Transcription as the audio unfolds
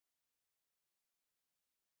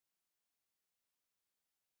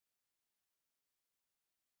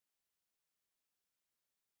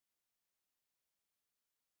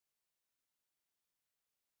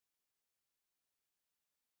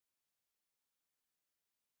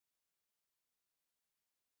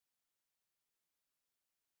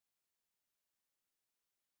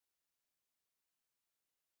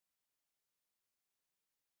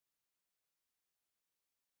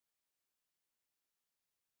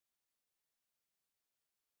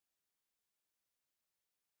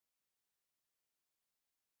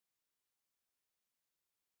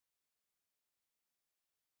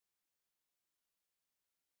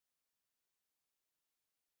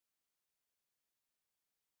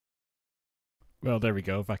Well, there we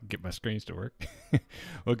go. If I can get my screens to work.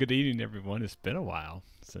 Well, good evening, everyone. It's been a while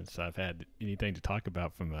since I've had anything to talk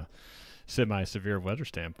about from a semi-severe weather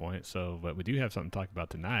standpoint. So, but we do have something to talk about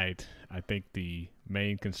tonight. I think the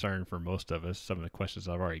main concern for most of us, some of the questions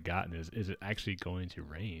I've already gotten, is it actually going to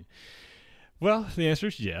rain? Well, the answer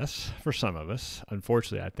is yes for some of us.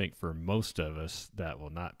 Unfortunately, I think for most of us that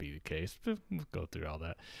will not be the case. But we'll go through all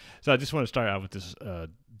that. So I just want to start out with this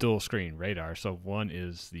dual screen radar. So one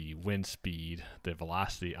is the wind speed, the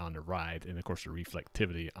velocity on the right, and of course the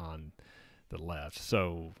reflectivity on the left.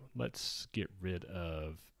 So let's get rid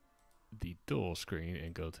of the dual screen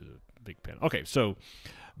and go to the big panel. Okay, so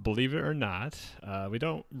believe it or not, we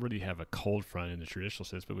don't really have a cold front in the traditional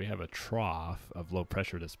sense, but we have a trough of low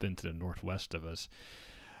pressure that's been to the northwest of us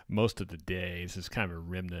most of the day. This is kind of a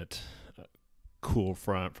remnant cool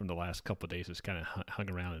front from the last couple of days that's kind of hung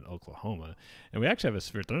around in Oklahoma. And we actually have a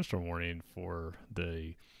severe thunderstorm warning for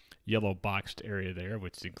the yellow boxed area there,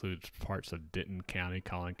 which includes parts of Denton County,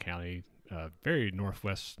 Collin County, very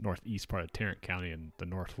northeast part of Tarrant County, and the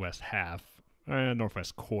northwest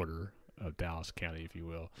quarter of Dallas County, if you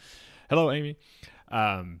will. Hello, Amy.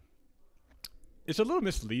 Um, it's a little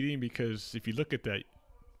misleading because if you look at that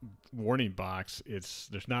warning box,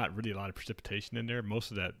 there's not really a lot of precipitation in there. Most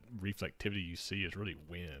of that reflectivity you see is really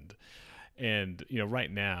wind. And right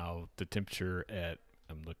now the temperature at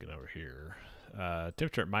I'm looking over here.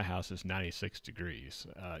 Temperature at my house is 96 degrees.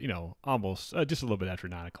 Almost just a little bit after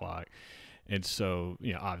 9 o'clock. And so,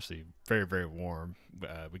 obviously very, very warm.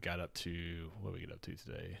 We got up to, what did we get up to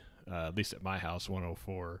today? At least at my house,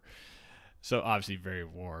 104. So obviously very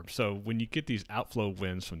warm. So when you get these outflow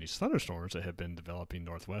winds from these thunderstorms that have been developing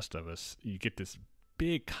northwest of us, you get this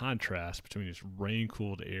big contrast between this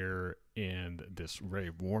rain-cooled air and this very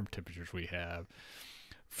warm temperatures we have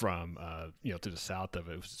from to the south of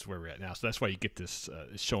it, which is where we're at now. So that's why you get this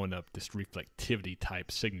showing up this reflectivity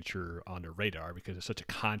type signature on the radar, because it's such a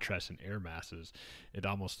contrast in air masses. It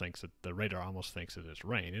almost thinks that the radar almost thinks that it's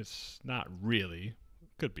rain. It's not really.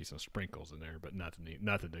 Could be some sprinkles in there, but nothing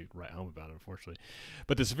to write home about, unfortunately.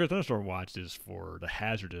 But the severe thunderstorm watch is for the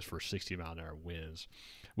hazard is for 60-mile-an-hour winds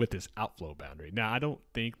with this outflow boundary. Now, I don't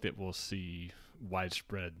think that we'll see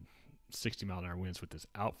widespread 60-mile-an-hour winds with this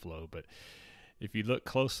outflow, but if you look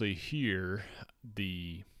closely here,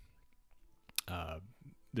 the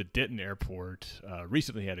Denton airport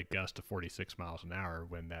recently had a gust of 46 miles an hour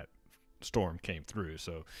when that storm came through.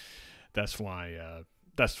 So that's why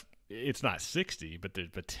it's not 60, but the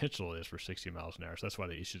potential is for 60 miles an hour. So that's why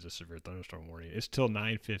they issued a severe thunderstorm warning. It's till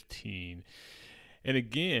 9:15. And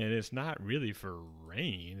again, it's not really for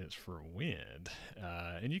rain, it's for wind.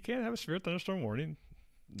 And you can have a severe thunderstorm warning,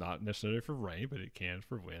 not necessarily for rain, but it can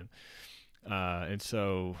for wind. And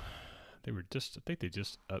so I think they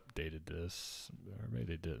just updated this, or maybe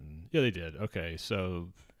they didn't. Yeah, they did. Okay, so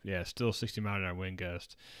yeah, still 60-mile-an-hour wind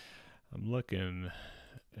gust. I'm looking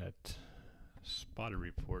at spotter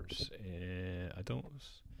reports, and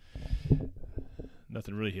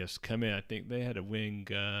nothing really has come in. I think they had a wind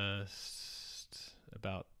gust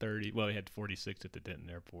about 30. Well, they had 46 at the Denton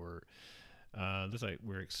airport. Looks like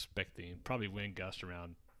we're expecting probably wind gust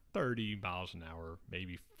around 30 miles an hour,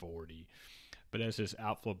 maybe 40. But as this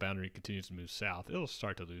outflow boundary continues to move south, it'll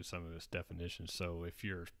start to lose some of its definition. So if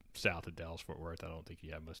you're south of Dallas-Fort Worth, I don't think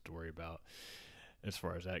you have much to worry about as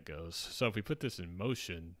far as that goes. So if we put this in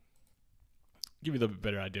motion, give you a little bit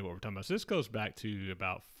better idea what we're talking about. So this goes back to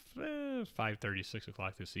about 5:30, 6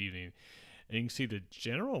 o'clock this evening. And you can see the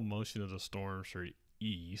general motion of the storms are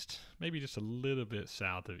east, maybe just a little bit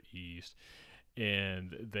south of east.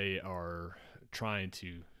 And they are trying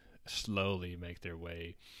to slowly make their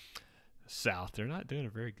way south. They're not doing a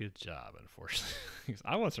very good job, unfortunately.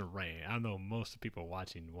 I want some rain. I know most of the people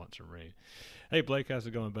watching want some rain. Hey, Blake, how's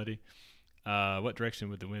it going, buddy? What direction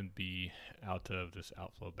would the wind be out of this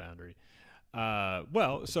outflow boundary?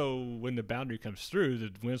 Well, so when the boundary comes through,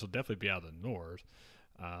 the winds will definitely be out of the north,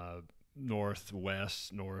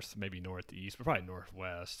 northwest, north, maybe northeast, but probably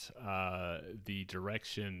northwest. The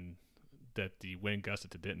direction that the wind gust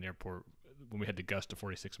at the Denton airport, when we had the gust to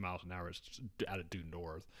 46 miles an hour, is out of due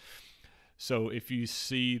north. So if you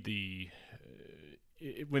see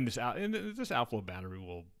when this outflow boundary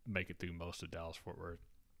will make it through most of Dallas-Fort Worth.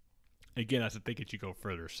 Again, I think as you go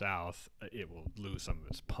further south, it will lose some of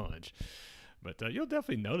its punch. But you'll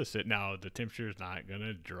definitely notice it. Now, the temperature is not going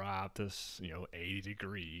to drop to 80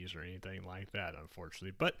 degrees or anything like that,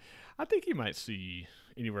 unfortunately. But I think you might see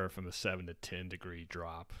anywhere from a 7 to 10 degree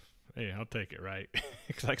drop. Hey, I'll take it, right?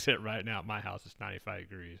 Because like I said, right now at my house it's 95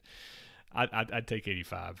 degrees. I'd take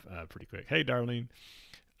 85 pretty quick. Hey, Darlene.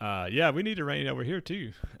 Yeah, we need to rain over here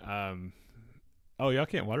too. Oh, y'all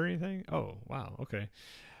can't water anything? Oh, wow. Okay.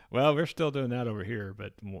 Well, we're still doing that over here,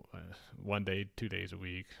 but one day, 2 days a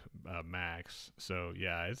week, max. So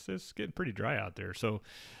yeah, it's getting pretty dry out there. So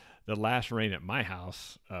the last rain at my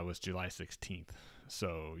house was July 16th.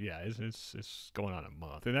 So yeah, it's going on a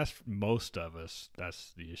month, and that's most of us.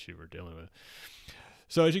 That's the issue we're dealing with.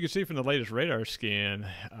 So as you can see from the latest radar scan,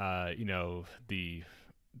 the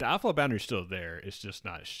outflow boundary is still there. It's just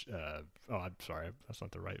not. Oh, I'm sorry. That's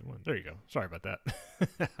not the right one. There you go. Sorry about that.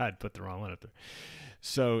 I'd put the wrong one up there.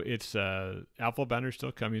 So it's outflow boundary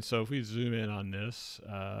still coming. So if we zoom in on this,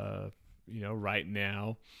 right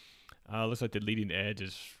now, looks like the leading edge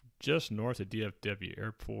is just north of DFW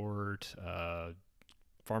Airport,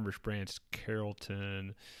 Farmers Branch,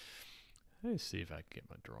 Carrollton. Let me see if I can get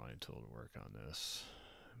my drawing tool to work on this.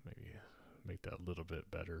 Maybe make that a little bit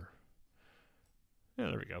better. Yeah,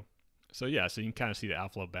 there we go. So yeah, so you can kind of see the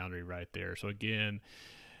outflow boundary right there. So again,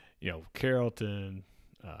 Carrollton,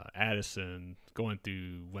 Addison, going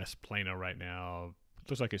through West Plano right now.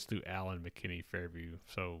 Looks like it's through Allen, McKinney, Fairview.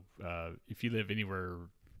 So if you live anywhere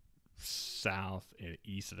south and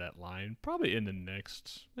east of that line, probably in the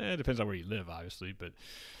next, it depends on where you live, obviously, but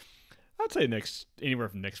I'd say anywhere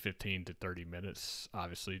from next 15 to 30 minutes,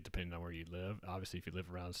 obviously, depending on where you live. Obviously, if you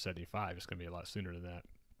live around 75, it's going to be a lot sooner than that.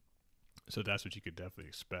 So that's what you could definitely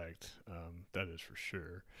expect. That is for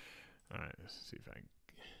sure. All right, let's see if I can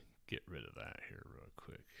get rid of that here real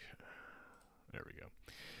quick. There we go.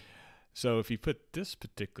 So if you put this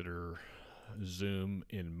particular zoom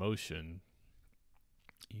in motion,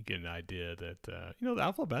 you get an idea that the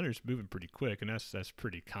outflow boundary is moving pretty quick, and that's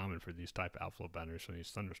pretty common for these type of outflow boundaries from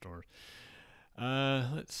these thunderstorms.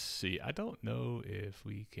 Let's see. I don't know if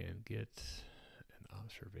we can get an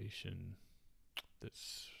observation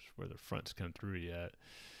that's where the fronts come through yet.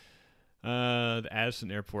 The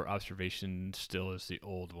Addison Airport observation still is the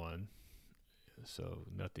old one, so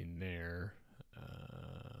nothing there.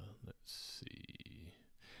 Let's see.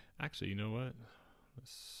 Actually, you know what?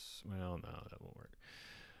 No, that won't work.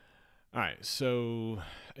 All right, so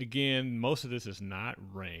again, most of this is not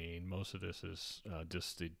rain. Most of this is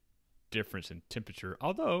just the difference in temperature.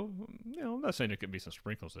 Although, I'm not saying there could be some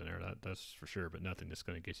sprinkles in there. That's for sure, but nothing that's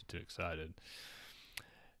going to get you too excited.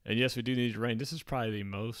 And yes, we do need rain. This is probably the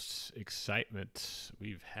most excitement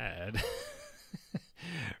we've had,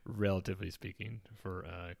 relatively speaking, for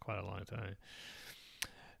quite a long time.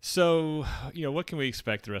 So, what can we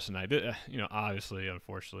expect the rest of the night? Obviously,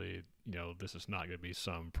 unfortunately, this is not going to be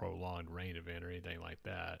some prolonged rain event or anything like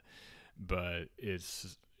that. But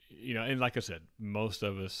it's, and like I said, most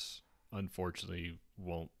of us, unfortunately,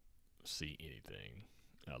 won't see anything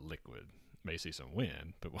liquid. May see some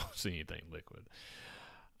wind, but won't see anything liquid.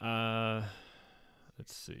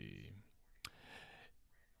 Let's see.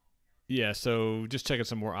 Yeah, so just checking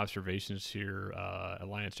some more observations here.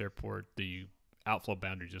 Alliance Airport, the outflow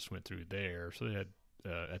boundary just went through there. So they had,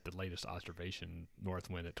 at the latest observation, north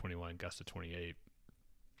wind at 21, gust to 28.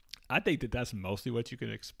 I think that's mostly what you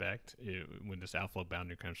can expect when this outflow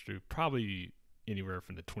boundary comes through. Probably anywhere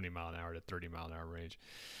from the 20 mile an hour to 30 mile an hour range.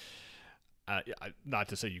 Not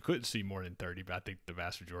to say you couldn't see more than 30, but I think the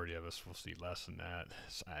vast majority of us will see less than that.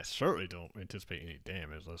 I certainly don't anticipate any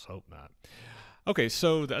damage. Let's hope not. Okay,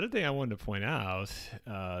 so the other thing I wanted to point out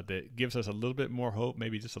that gives us a little bit more hope,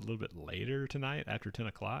 maybe just a little bit later tonight after 10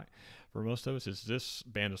 o'clock for most of us, is this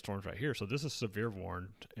band of storms right here. So this is severe warned,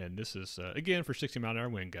 and this is, again, for 60 mile an hour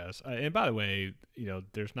wind gusts. And by the way,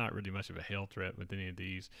 there's not really much of a hail threat with any of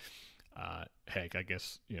these. Heck, I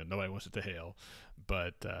guess nobody wants it to hail,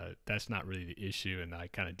 but that's not really the issue. And I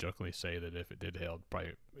kind of jokingly say that if it did hail,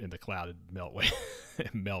 probably in the cloud, it'd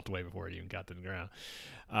melt way before it even got to the ground.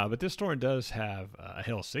 But this storm does have a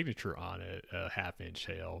hail signature on it, a half-inch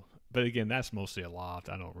hail. But again, that's mostly aloft.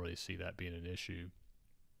 I don't really see that being an issue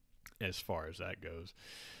as far as that goes.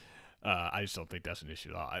 I just don't think that's an issue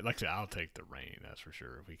at all. Like I said, I'll take the rain, that's for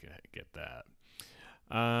sure, if we can get that.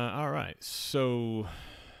 All right, so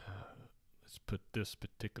let's put this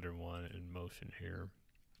particular one in motion here.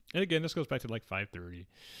 And again, this goes back to like 5:30.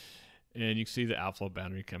 And you can see the outflow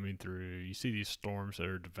boundary coming through. You see these storms that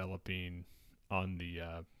are developing on the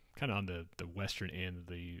kind of on the western end of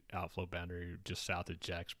the outflow boundary, just south of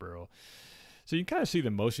Jacksboro. So you can kind of see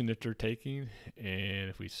the motion that they're taking. And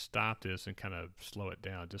if we stop this and kind of slow it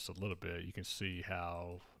down just a little bit, you can see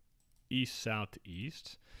how east, south to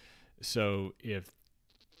east. So if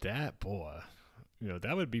that,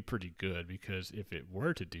 that would be pretty good, because if it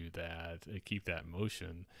were to do that, keep that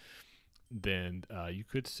motion, then you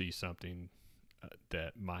could see something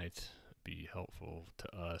that might be helpful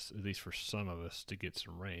to us, at least for some of us, to get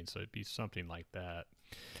some rain. So it'd be something like that.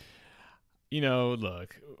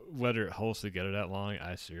 Look, whether it holds together that long,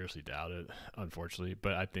 I seriously doubt it, unfortunately.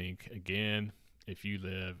 But I think, again, if you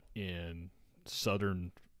live in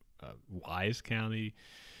southern Wise County,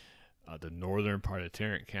 the northern part of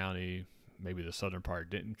Tarrant County, maybe the southern part of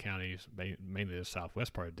Denton County, mainly the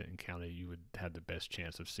southwest part of Denton County, you would have the best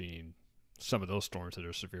chance of seeing some of those storms that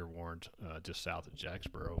are severe warned just south of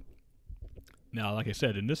Jacksboro. Now, like I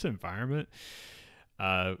said, in this environment,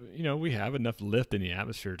 we have enough lift in the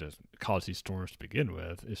atmosphere to cause these storms to begin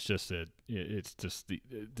with. It's just that it's just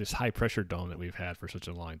this high pressure dome that we've had for such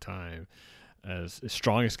a long time, as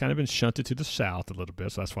strong. It's kind of been shunted to the south a little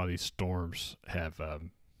bit, so that's why these storms have,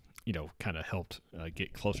 kind of helped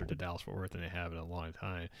get closer to Dallas-Fort Worth than they have in a long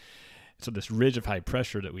time. So this ridge of high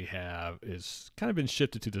pressure that we have is kind of been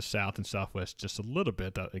shifted to the south and southwest just a little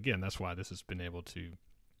bit. Again, that's why this has been able to,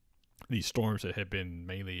 these storms that have been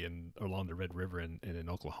mainly along the Red River and in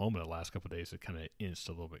Oklahoma the last couple of days have kind of inched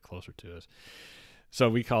a little bit closer to us. So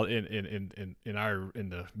we call it in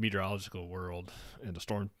the meteorological world, in the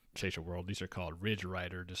storm chaser world, these are called ridge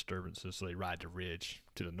rider disturbances. So they ride the ridge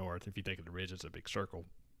to the north. If you think of the ridge as a big circle,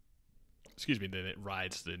 then it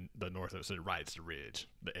rides the north of it, so it rides the ridge,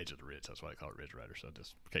 the edge of the ridge. That's why I call it ridge rider. So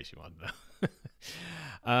just in case you want to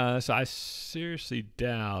know. So I seriously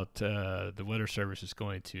doubt the Weather Service is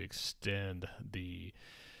going to extend the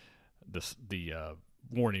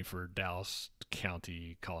warning for Dallas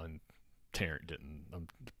County, Collin, Tarrant, Denton. I'm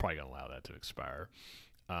probably going to allow that to expire.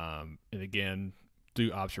 And again,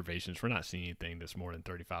 through observations, we're not seeing anything that's more than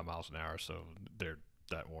 35 miles an hour, so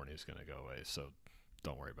that warning is going to go away. So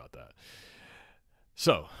don't worry about that.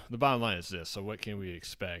 So the bottom line is this. So what can we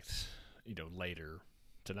expect, later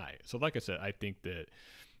tonight? So like I said, I think that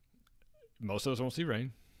most of us won't see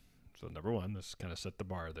rain. So number one, let's kind of set the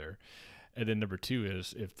bar there. And then number two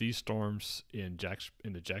is, if these storms in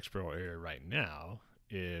the Jacksboro area right now,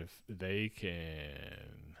 if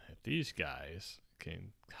these guys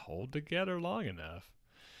can hold together long enough,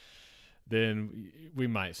 then we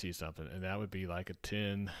might see something. And that would be like a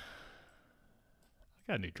 10.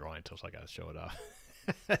 I got a new drawing tool, so I got to show it off.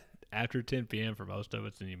 After 10 p.m. for most of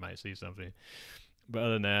us, then you might see something. But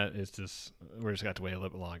other than that, we're just got to wait a little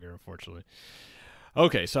bit longer, unfortunately.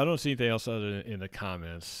 Okay, so I don't see anything else other than in the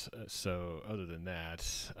comments. So other than that,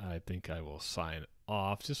 I think I will sign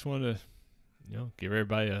off. Just want to, give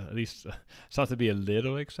everybody at least something to be a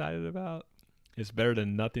little excited about. It's better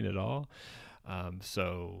than nothing at all.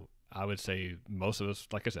 So I would say most of us,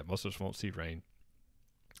 like I said, most of us won't see rain.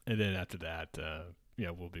 And then after that,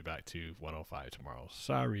 we'll be back to 105 tomorrow.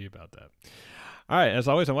 Sorry about that. All right, as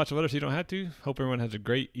always, I'm watching weather so you don't have to. Hope everyone has a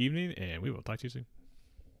great evening, and we will talk to you soon.